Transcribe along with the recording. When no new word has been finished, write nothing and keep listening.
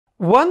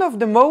One of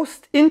the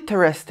most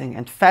interesting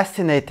and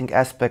fascinating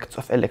aspects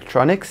of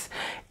electronics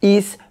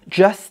is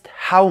just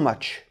how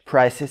much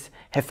prices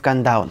have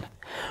gone down.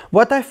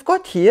 What I've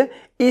got here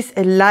is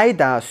a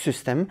LIDAR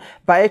system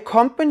by a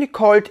company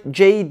called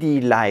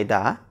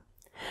YDLidar,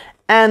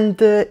 and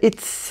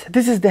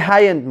this is the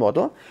high-end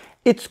model.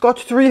 It's got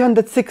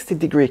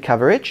 360-degree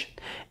coverage.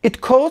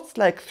 It costs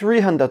like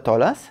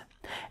 $300,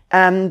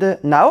 and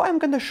now I'm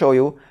going to show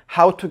you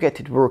how to get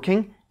it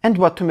working and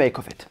what to make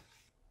of it.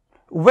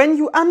 When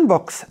you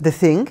unbox the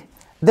thing,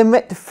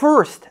 the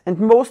first and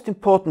most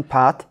important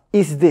part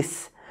is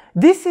this.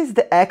 This is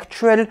the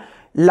actual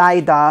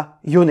LIDAR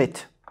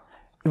unit,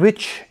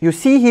 which you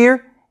see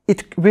here.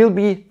 It will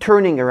be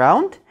turning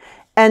around,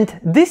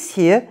 and this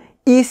here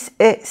is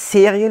a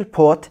serial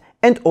port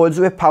and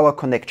also a power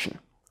connection.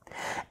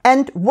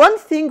 And one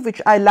thing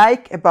which I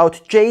like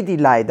about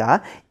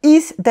YDLidar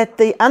is that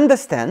they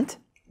understand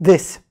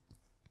this,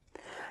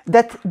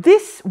 that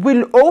this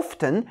will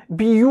often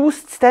be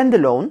used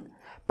standalone,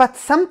 but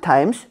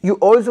sometimes you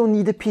also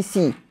need a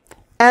PC.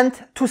 And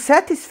to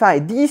satisfy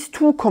these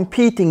two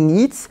competing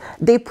needs,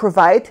 they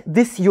provide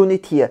this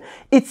unit here.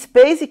 It's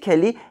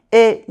basically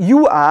a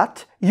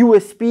UART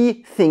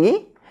USB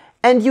thingy.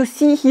 And you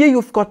see here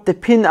you've got the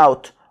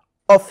pinout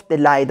of the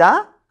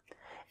LIDAR.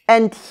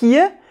 And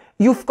here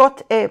you've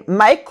got a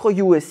micro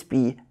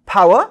USB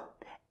power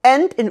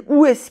and an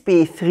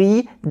USB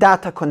 3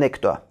 data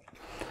connector.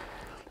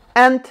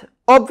 And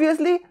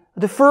obviously,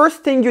 the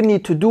first thing you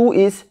need to do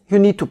is you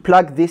need to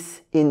plug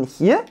this in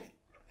here.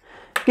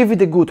 Give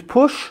it a good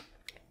push.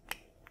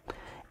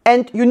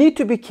 And you need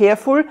to be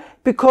careful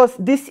because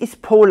this is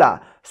polar.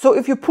 So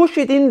if you push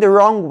it in the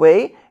wrong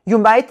way, you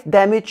might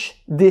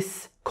damage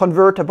this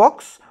converter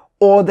box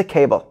or the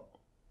cable.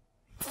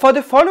 For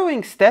the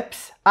following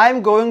steps,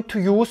 I'm going to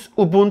use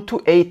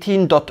Ubuntu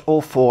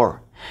 18.04.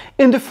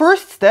 In the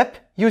first step,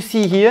 you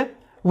see here,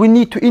 we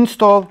need to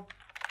install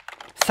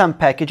some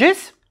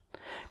packages.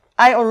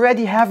 I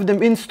already have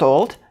them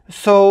installed,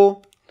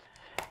 so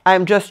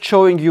I'm just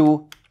showing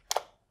you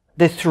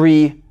the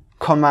 3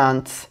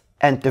 commands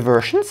and the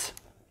versions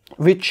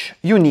which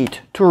you need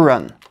to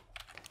run.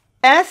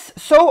 As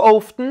so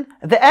often,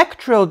 the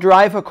actual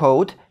driver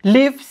code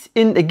lives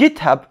in a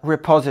GitHub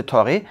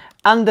repository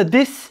under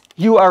this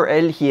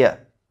URL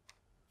here.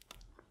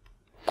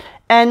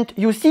 And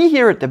you see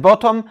here at the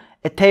bottom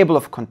a table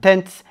of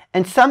contents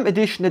and some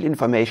additional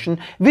information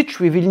which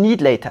we will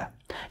need later.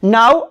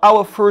 Now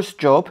our first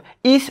job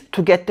is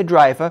to get the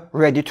driver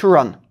ready to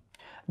run.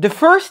 The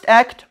first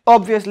act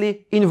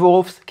obviously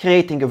involves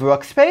creating a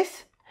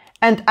workspace,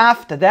 and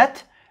after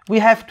that we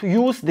have to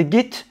use the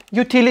Git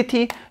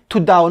utility to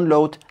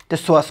download the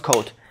source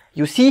code.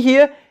 You see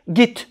here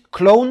git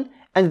clone,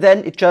 and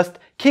then it just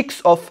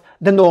kicks off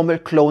the normal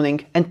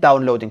cloning and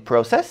downloading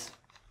process.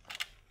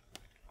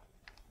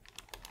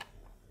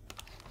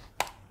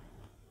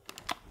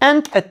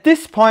 And at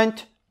this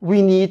point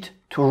we need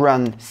to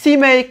run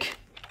cmake.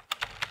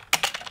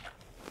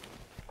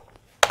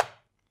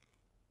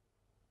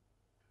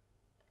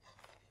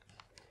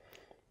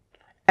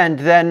 And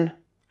then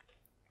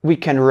we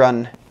can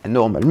run a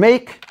normal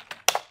make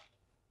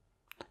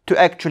to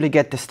actually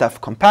get the stuff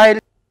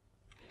compiled.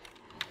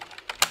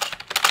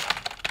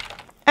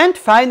 And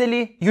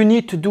finally, you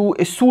need to do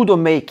a sudo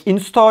make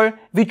install,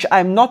 which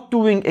I'm not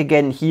doing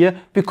again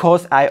here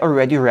because I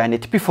already ran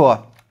it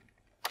before.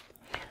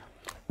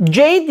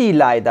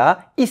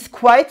 YDLidar is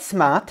quite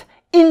smart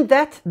in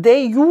that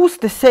they use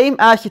the same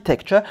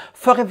architecture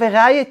for a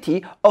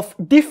variety of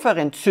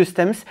different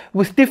systems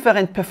with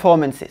different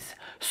performances.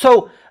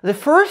 So the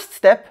first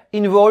step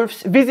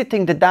involves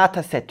visiting the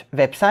dataset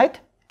website.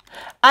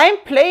 I'm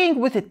playing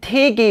with a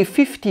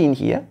TG15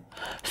 here.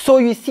 So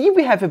you see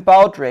we have a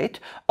baud rate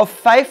of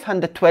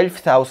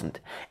 512,000.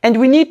 And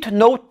we need to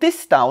note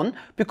this down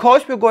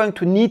because we're going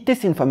to need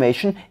this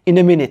information in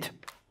a minute.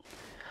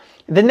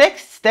 The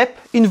next step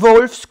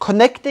involves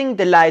connecting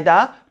the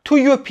LIDAR to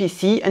your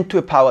PC and to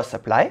a power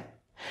supply.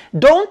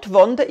 Don't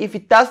wonder if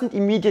it doesn't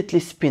immediately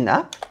spin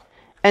up.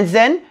 And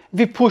then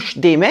we push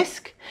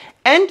demask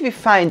and we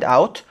find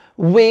out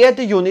where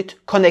the unit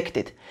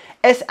connected.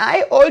 As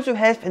I also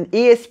have an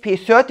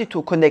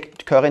ESP32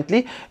 connected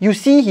currently, you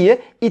see here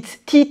it's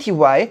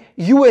TTY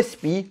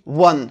USB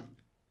 1.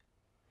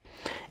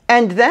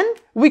 And then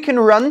we can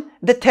run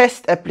the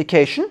test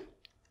application.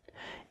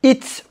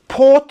 It's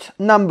port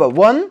number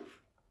 1.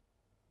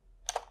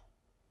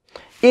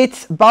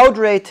 It's baud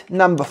rate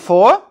number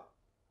 4.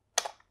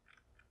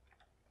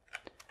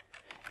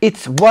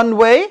 It's one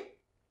way.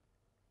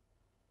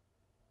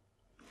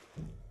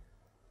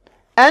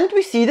 And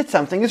we see that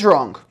something is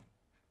wrong.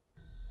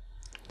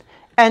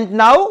 And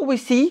now we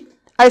see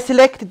I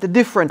selected the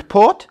different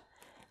port,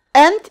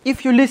 and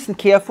if you listen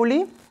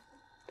carefully,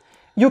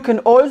 you can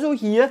also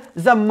hear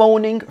some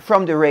moaning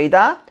from the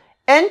radar,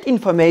 and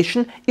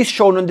information is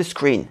shown on the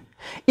screen.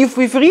 If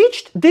we've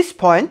reached this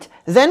point,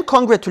 then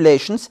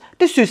congratulations,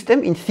 the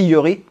system in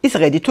theory is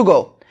ready to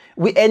go.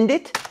 We end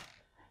it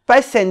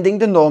by sending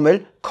the normal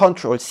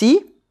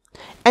Ctrl+C,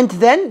 and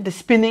then the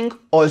spinning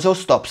also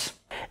stops.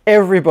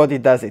 Everybody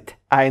does it,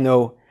 I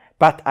know,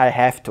 but I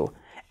have to.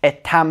 A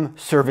TAM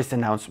service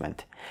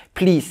announcement.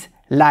 Please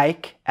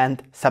like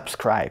and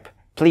subscribe.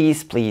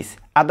 Please, please.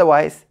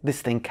 Otherwise,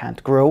 this thing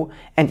can't grow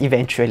and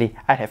eventually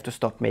I have to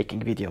stop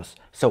making videos.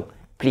 So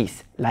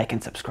please like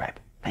and subscribe.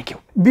 Thank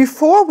you.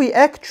 Before we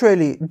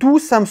actually do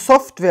some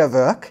software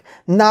work,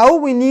 now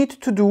we need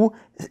to do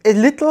a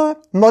little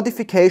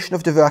modification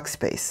of the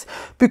workspace,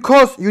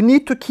 because you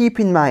need to keep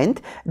in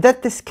mind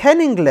that the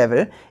scanning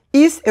level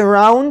is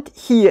around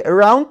here,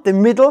 around the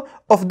middle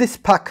of this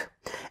puck.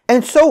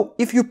 And so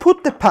if you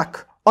put the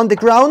puck on the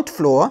ground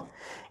floor,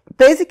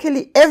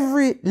 basically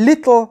every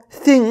little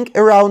thing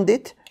around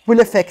it will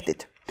affect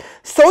it.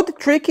 So the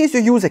trick is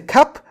you use a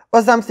cup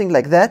or something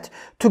like that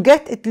to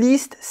get at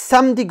least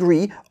some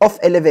degree of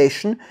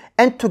elevation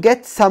and to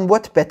get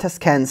somewhat better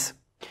scans.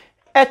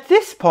 At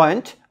this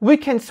point, we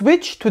can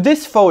switch to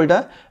this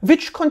folder,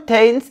 which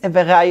contains a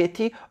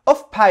variety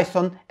of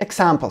Python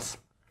examples.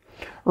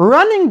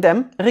 Running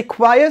them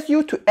requires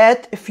you to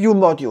add a few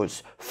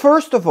modules.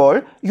 First of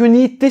all, you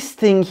need this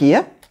thing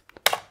here,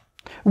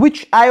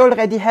 which I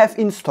already have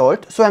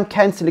installed, so I'm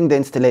cancelling the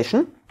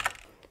installation.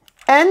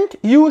 And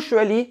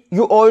usually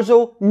you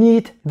also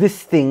need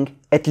this thing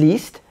at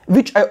least,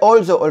 which I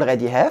also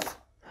already have,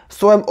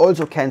 so I'm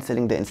also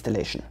cancelling the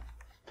installation.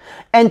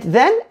 And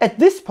then at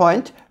this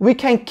point we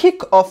can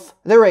kick off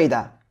the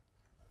radar.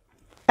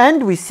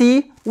 And we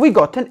see we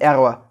got an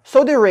error,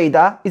 so the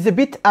radar is a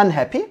bit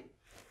unhappy.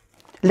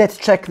 Let's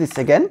check this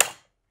again.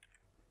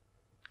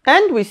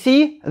 And we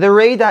see the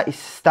radar is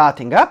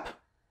starting up.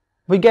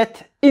 We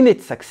get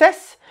init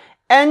success,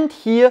 and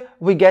here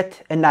we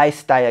get a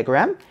nice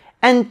diagram.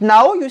 And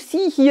now you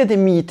see here the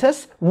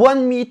meters,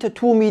 1 meter,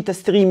 2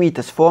 meters, 3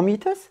 meters, 4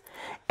 meters.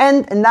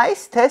 And a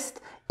nice test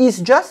is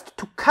just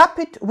to cup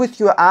it with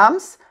your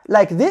arms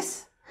like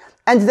this.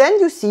 And then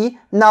you see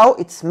now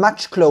it's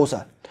much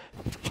closer.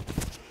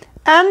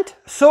 And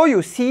so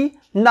you see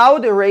now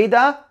the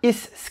radar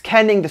is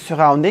scanning the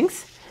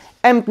surroundings.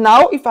 And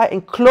now if I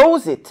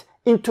enclose it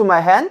into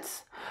my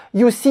hands,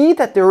 you see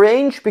that the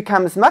range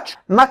becomes much,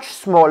 much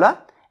smaller.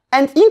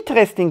 And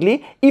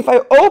interestingly, if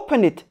I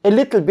open it a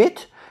little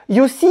bit,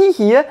 you see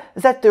here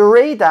that the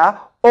radar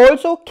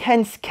also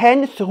can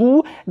scan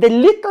through the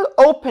little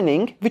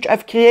opening which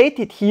I've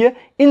created here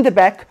in the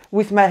back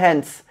with my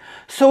hands.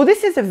 So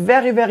this is a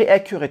very, very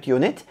accurate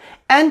unit.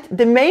 And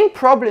the main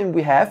problem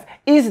we have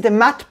is the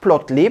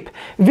matplotlib,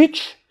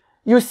 which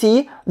you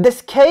see the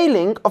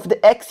scaling of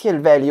the axial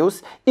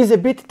values is a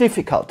bit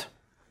difficult.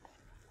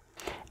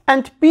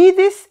 And be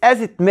this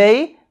as it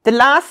may, the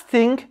last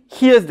thing,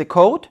 here's the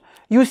code.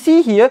 You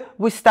see here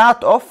we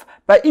start off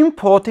by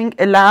importing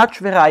a large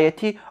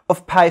variety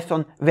of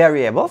Python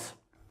variables.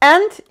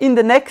 And in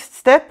the next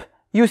step,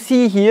 you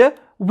see here,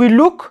 we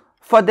look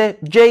for the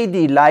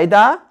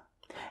YDLidar,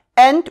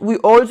 and we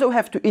also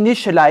have to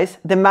initialize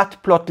the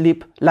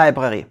matplotlib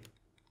library.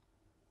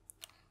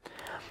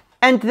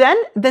 And then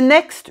the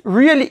next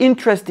really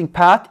interesting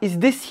part is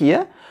this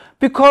here,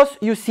 because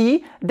you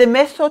see the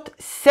method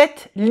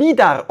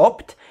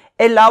setLidaropt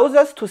allows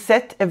us to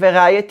set a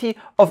variety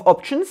of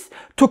options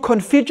to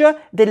configure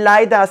the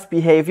LiDAR's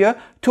behavior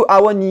to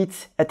our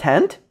needs at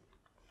hand.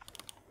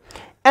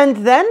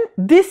 And then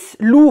this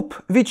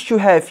loop which you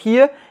have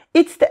here,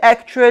 it's the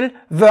actual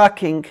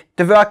working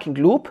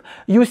loop.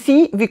 You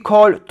see we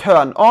call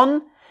turn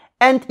on,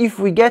 and if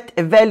we get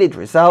a valid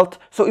result,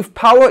 so if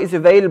power is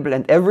available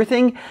and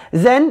everything,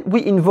 then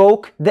we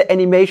invoke the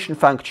animation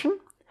function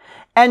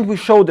and we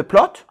show the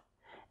plot.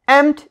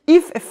 And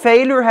if a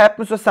failure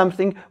happens or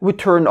something, we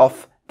turn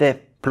off the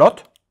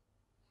plot.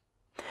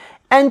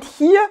 And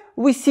here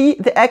we see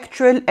the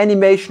actual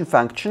animation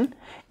function.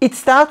 It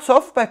starts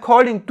off by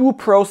calling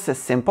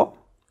doProcessSimple.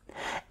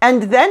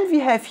 And then we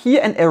have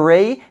here an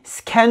array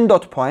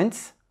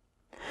scan.points.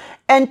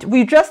 And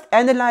we just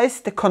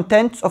analyze the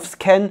contents of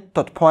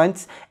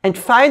scan.points and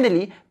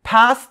finally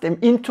pass them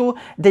into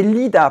the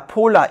LIDAR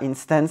polar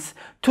instance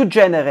to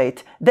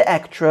generate the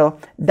actual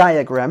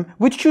diagram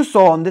which you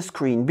saw on the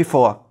screen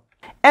before.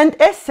 And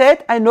as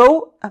said, I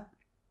know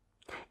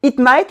it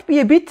might be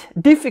a bit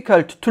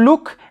difficult to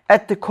look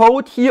at the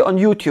code here on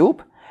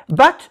YouTube,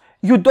 but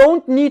you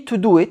don't need to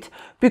do it,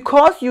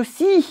 because you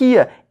see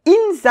here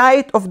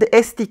inside of the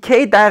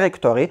SDK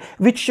directory,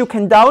 which you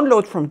can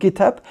download from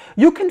GitHub,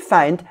 you can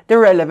find the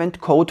relevant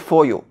code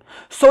for you.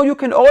 So you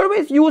can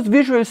always use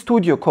Visual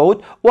Studio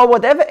Code or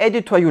whatever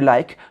editor you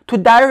like to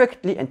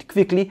directly and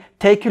quickly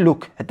take a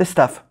look at the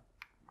stuff.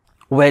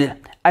 Well,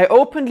 I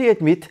openly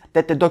admit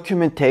that the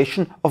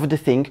documentation of the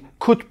thing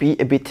could be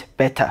a bit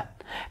better.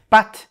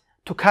 But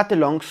to cut a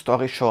long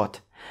story short,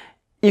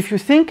 if you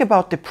think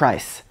about the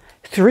price,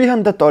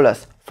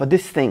 $300 for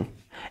this thing,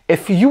 a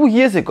few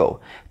years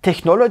ago,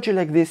 technology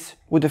like this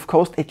would have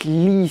cost at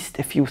least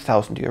a few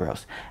thousand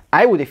euros.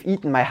 I would have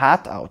eaten my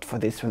heart out for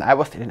this when I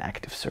was still in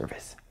active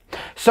service.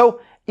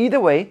 So either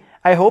way,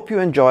 I hope you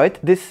enjoyed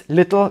this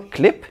little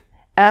clip,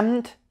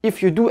 and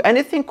if you do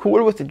anything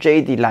cool with the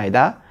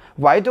YDLidar,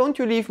 why don't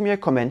you leave me a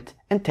comment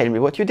and tell me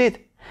what you did?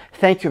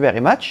 Thank you very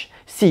much,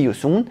 see you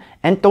soon,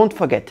 and don't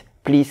forget,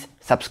 please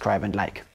subscribe and like.